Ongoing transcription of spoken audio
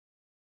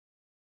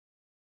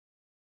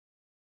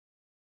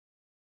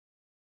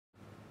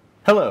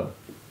Hello,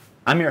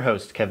 I'm your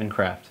host, Kevin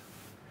Kraft.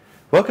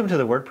 Welcome to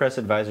the WordPress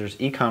Advisor's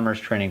e-commerce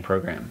training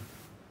program.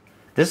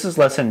 This is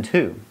Lesson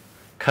 2,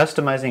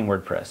 Customizing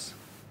WordPress.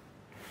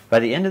 By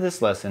the end of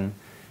this lesson,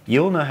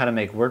 you will know how to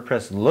make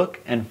WordPress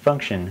look and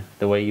function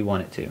the way you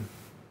want it to.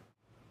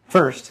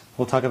 First,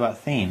 we'll talk about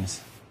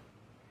themes.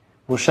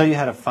 We'll show you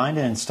how to find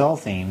and install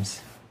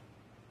themes,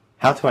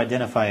 how to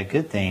identify a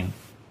good theme,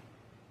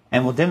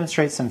 and we'll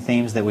demonstrate some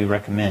themes that we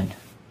recommend.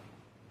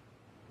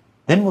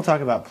 Then we'll talk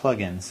about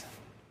plugins.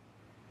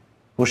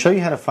 We'll show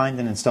you how to find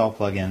and install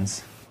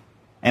plugins,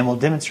 and we'll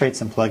demonstrate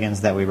some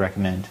plugins that we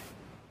recommend.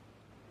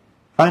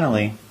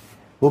 Finally,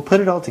 we'll put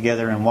it all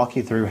together and walk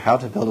you through how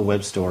to build a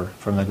web store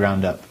from the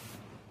ground up.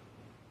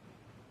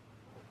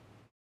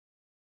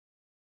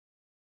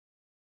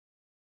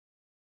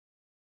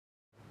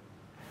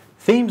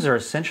 Themes are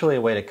essentially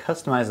a way to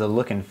customize the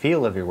look and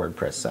feel of your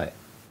WordPress site.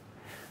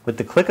 With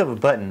the click of a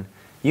button,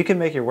 you can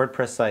make your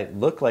WordPress site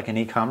look like an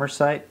e-commerce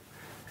site,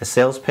 a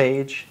sales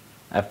page,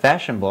 a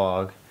fashion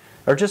blog,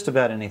 or just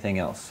about anything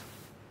else.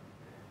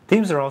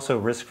 Themes are also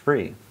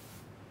risk-free.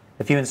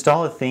 If you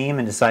install a theme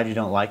and decide you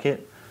don't like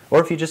it, or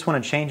if you just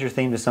want to change your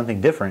theme to something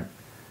different,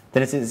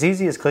 then it's as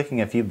easy as clicking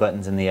a few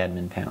buttons in the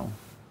admin panel.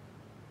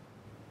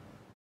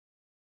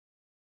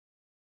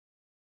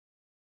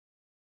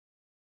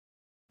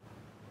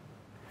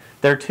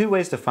 There are two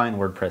ways to find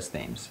WordPress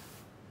themes.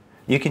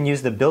 You can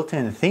use the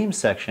built-in Themes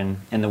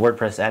section in the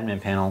WordPress admin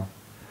panel,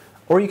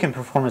 or you can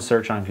perform a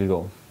search on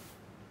Google.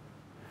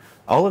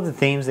 All of the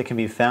themes that can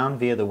be found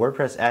via the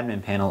WordPress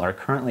admin panel are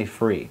currently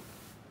free,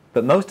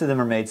 but most of them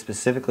are made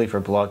specifically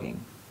for blogging.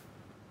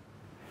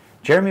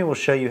 Jeremy will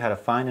show you how to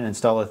find and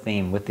install a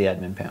theme with the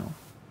admin panel.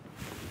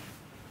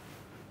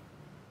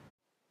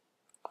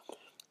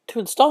 To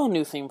install a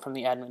new theme from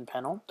the admin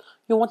panel,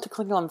 you'll want to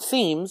click on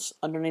Themes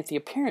underneath the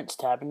Appearance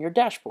tab in your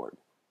dashboard.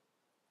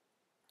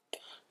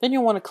 Then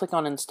you'll want to click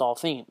on Install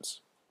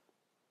Themes.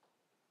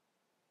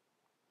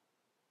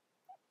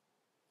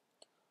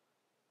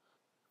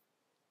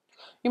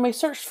 You may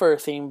search for a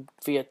theme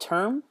via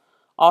term,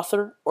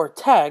 author, or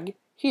tag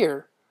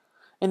here.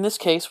 In this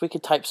case, we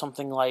could type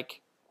something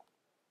like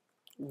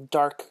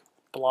dark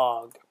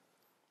blog.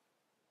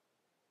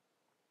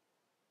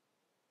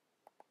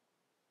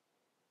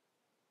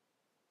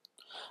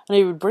 And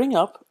it would bring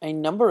up a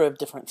number of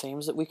different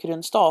themes that we could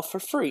install for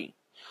free.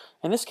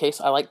 In this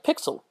case, I like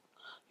Pixel.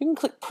 You can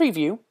click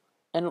Preview,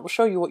 and it will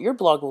show you what your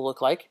blog will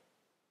look like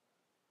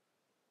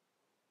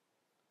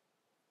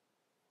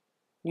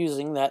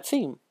using that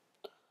theme.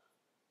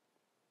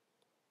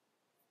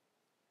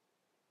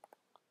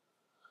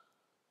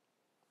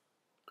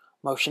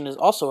 Motion is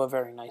also a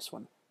very nice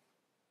one.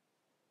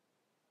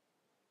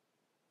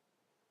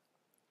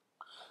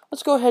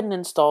 Let's go ahead and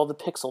install the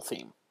Pixel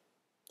theme.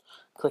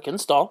 Click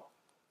Install,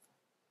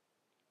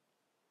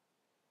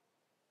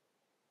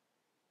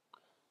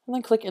 and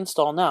then click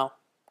Install Now.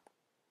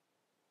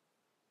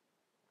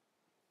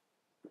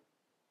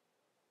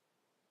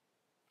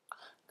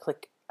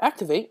 Click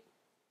Activate,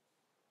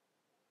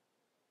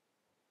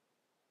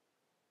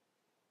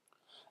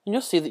 and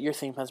you'll see that your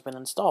theme has been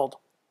installed.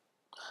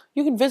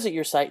 You can visit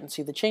your site and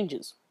see the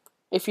changes.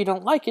 If you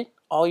don't like it,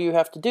 all you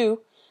have to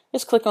do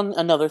is click on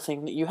another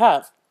theme that you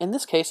have. In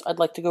this case, I'd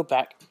like to go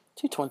back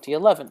to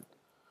 2011.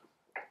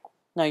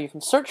 Now you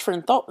can search for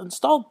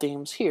installed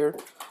themes here,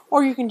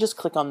 or you can just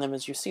click on them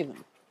as you see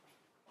them.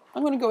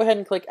 I'm going to go ahead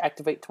and click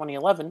Activate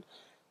 2011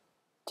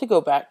 to go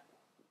back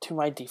to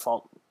my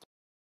default.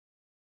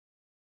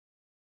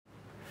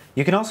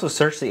 You can also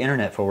search the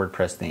internet for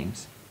WordPress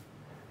themes.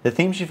 The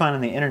themes you find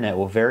on the internet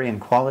will vary in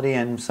quality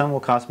and some will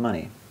cost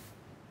money.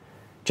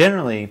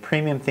 Generally,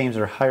 premium themes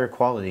are higher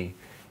quality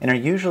and are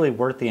usually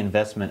worth the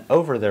investment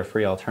over their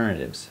free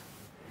alternatives.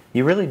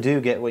 You really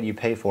do get what you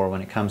pay for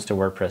when it comes to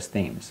WordPress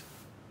themes.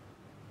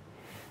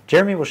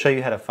 Jeremy will show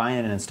you how to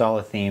find and install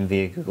a theme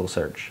via Google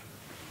search.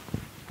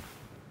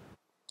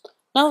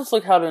 Now let's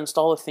look how to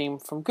install a theme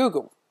from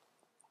Google.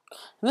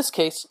 In this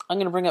case, I'm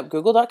going to bring up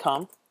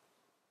google.com,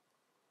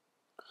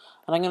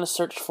 and I'm going to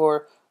search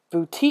for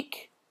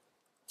Boutique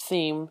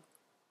Theme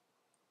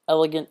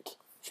Elegant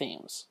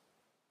Themes.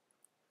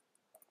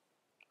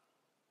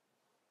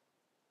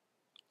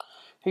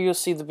 Here you'll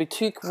see the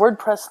Boutique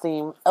WordPress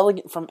theme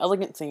from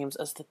Elegant Themes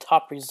as the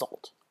top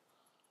result.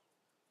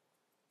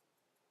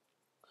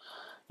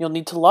 You'll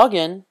need to log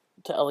in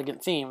to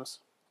Elegant Themes.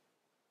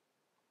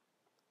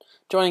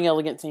 Joining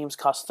Elegant Themes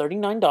costs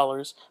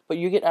 $39, but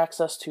you get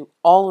access to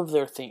all of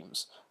their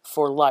themes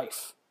for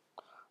life.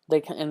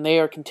 They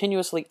are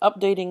continuously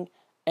updating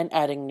and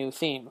adding new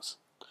themes.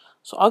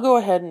 So I'll go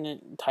ahead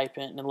and type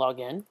in and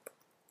log in.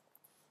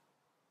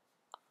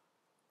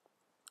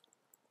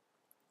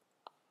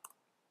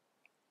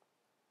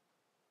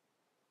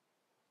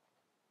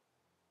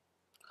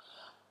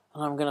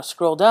 And I'm going to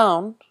scroll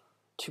down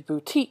to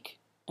Boutique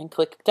and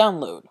click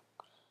Download.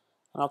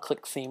 And I'll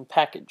click Theme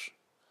Package.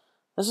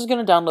 This is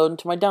going to download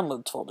into my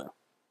Downloads folder.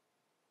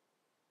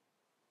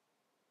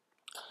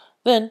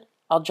 Then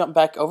I'll jump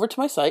back over to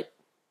my site